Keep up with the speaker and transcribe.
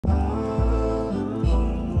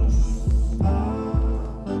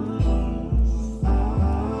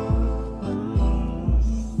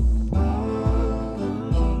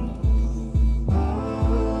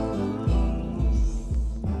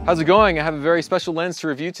How's it going? I have a very special lens to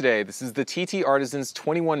review today. This is the TTartisan's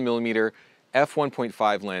 21mm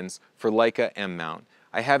f1.5 lens for Leica M mount.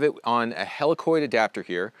 I have it on a helicoid adapter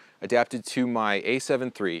here, adapted to my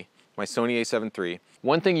A7 III, my Sony A7 III.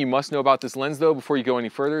 One thing you must know about this lens though, before you go any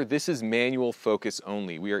further, this is manual focus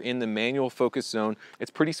only. We are in the manual focus zone.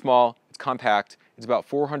 It's pretty small, it's compact, it's about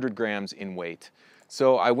 400 grams in weight.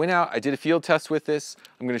 So I went out, I did a field test with this.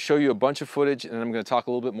 I'm going to show you a bunch of footage and then I'm going to talk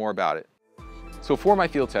a little bit more about it. So for my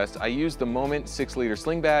field test, I used the Moment 6-liter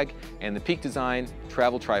sling bag and the TTartisan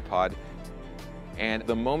travel tripod and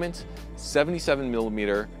the Moment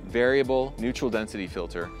 77mm variable neutral density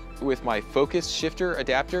filter with my focus shifter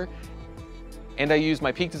adapter, and I used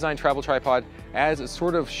my TTartisan travel tripod as a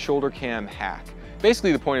sort of shoulder cam hack.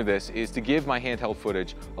 Basically the point of this is to give my handheld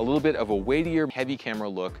footage a little bit of a weightier, heavy camera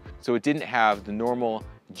look so it didn't have the normal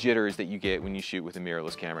jitters that you get when you shoot with a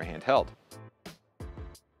mirrorless camera handheld.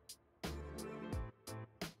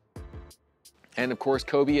 And of course,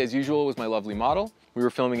 Kobe, as usual, was my lovely model. We were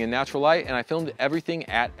filming in natural light and I filmed everything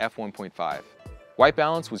at f1.5. White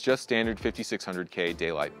balance was just standard 5600K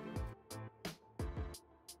daylight.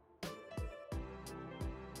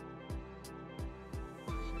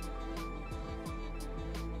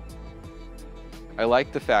 I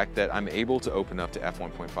like the fact that I'm able to open up to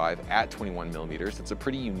f1.5 at 21mm. It's a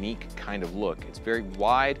pretty unique kind of look. It's very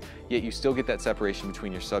wide, yet you still get that separation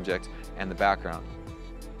between your subject and the background.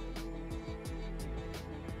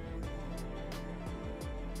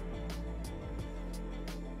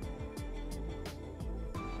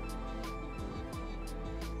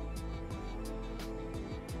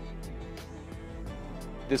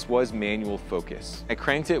 This was manual focus. I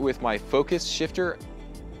cranked it with my focus shifter,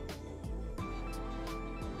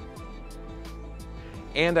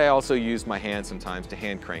 and I also used my hand sometimes to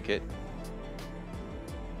hand crank it.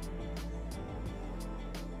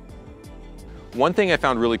 One thing I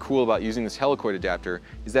found really cool about using this helicoid adapter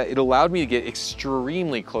is that it allowed me to get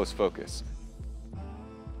extremely close focus.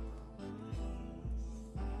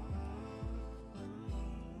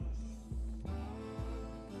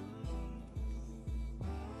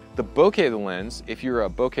 The bokeh of the lens, if you're a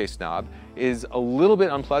bokeh snob, is a little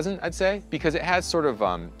bit unpleasant, I'd say, because it has sort of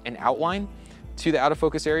an outline to the out of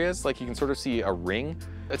focus areas, like you can sort of see a ring.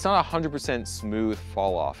 It's not 100% smooth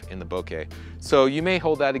fall off in the bokeh. So you may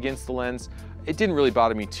hold that against the lens. It didn't really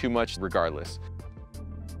bother me too much regardless.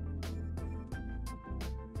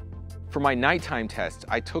 For my nighttime test,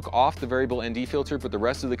 I took off the variable ND filter, but the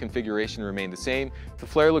rest of the configuration remained the same. The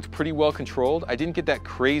flare looked pretty well controlled. I didn't get that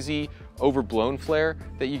crazy overblown flare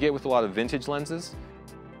that you get with a lot of vintage lenses.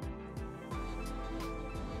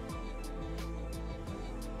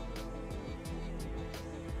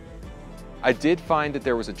 I did find that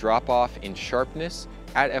there was a drop off in sharpness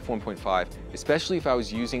at f1.5, especially if I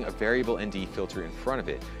was using a variable ND filter in front of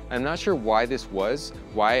it. I'm not sure why this was,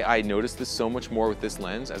 why I noticed this so much more with this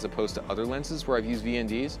lens as opposed to other lenses where I've used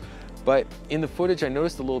VNDs, but in the footage I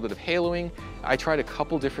noticed a little bit of haloing. I tried a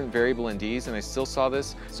couple different variable NDs and I still saw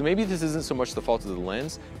this, so maybe this isn't so much the fault of the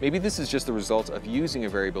lens, maybe this is just the result of using a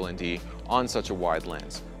variable ND on such a wide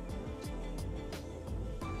lens.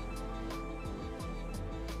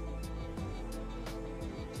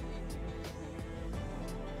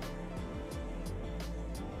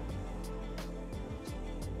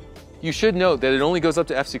 You should note that it only goes up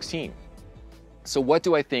to f16. So what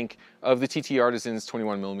do I think of the TTartisan's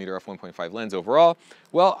 21mm f1.5 lens overall?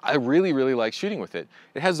 Well, I really like shooting with it.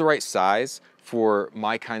 It has the right size for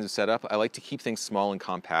my kinds of setup. I like to keep things small and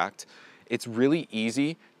compact. It's really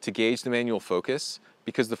easy to gauge the manual focus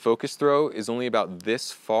because the focus throw is only about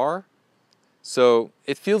this far. So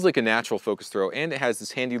it feels like a natural focus throw, and it has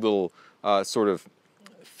this handy little sort of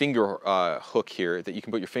finger hook here that you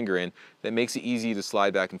can put your finger in that makes it easy to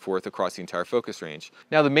slide back and forth across the entire focus range.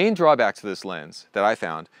 Now the main drawback to this lens that I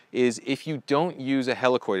found is if you don't use a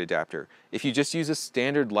helicoid adapter, if you just use a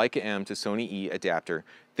standard Leica M to Sony E adapter,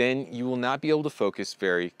 then you will not be able to focus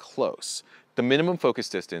very close. The minimum focus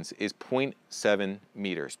distance is 0.7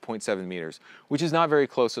 meters, which is not very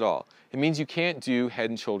close at all. It means you can't do head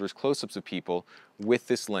and shoulders close-ups of people with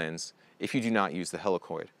this lens if you do not use the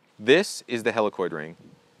helicoid. This is the helicoid ring,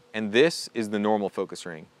 and this is the normal focus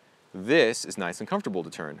ring. This is nice and comfortable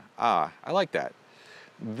to turn. Ah, I like that.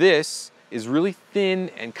 This is really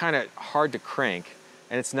thin and kind of hard to crank,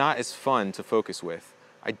 and it's not as fun to focus with.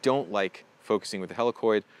 I don't like focusing with the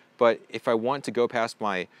helicoid, but if I want to go past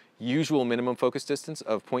my usual minimum focus distance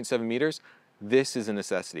of 0.7 meters, this is a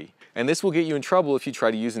necessity. And this will get you in trouble if you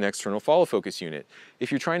try to use an external follow focus unit.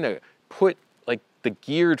 If you're trying to put like the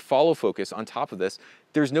geared follow focus on top of this,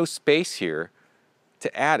 there's no space here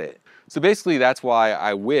to add it. So basically that's why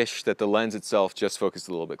I wish that the lens itself just focused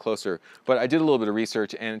a little bit closer, but I did a little bit of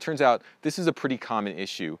research and it turns out this is a pretty common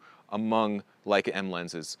issue among Leica M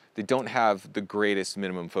lenses. They don't have the greatest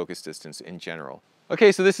minimum focus distance in general.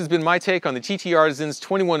 Okay, so this has been my take on the TTartisan's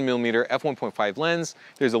 21mm f1.5 lens.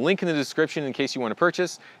 There's a link in the description in case you want to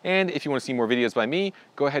purchase, and if you want to see more videos by me,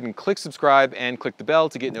 go ahead and click subscribe and click the bell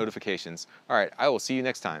to get notifications. All right, I will see you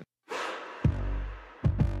next time.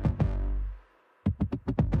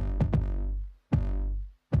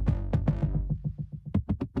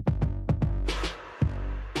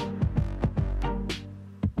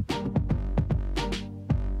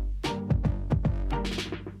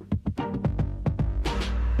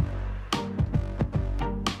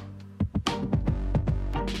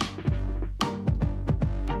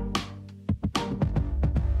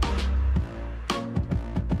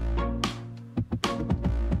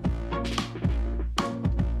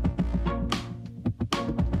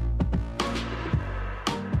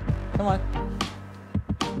 Come on.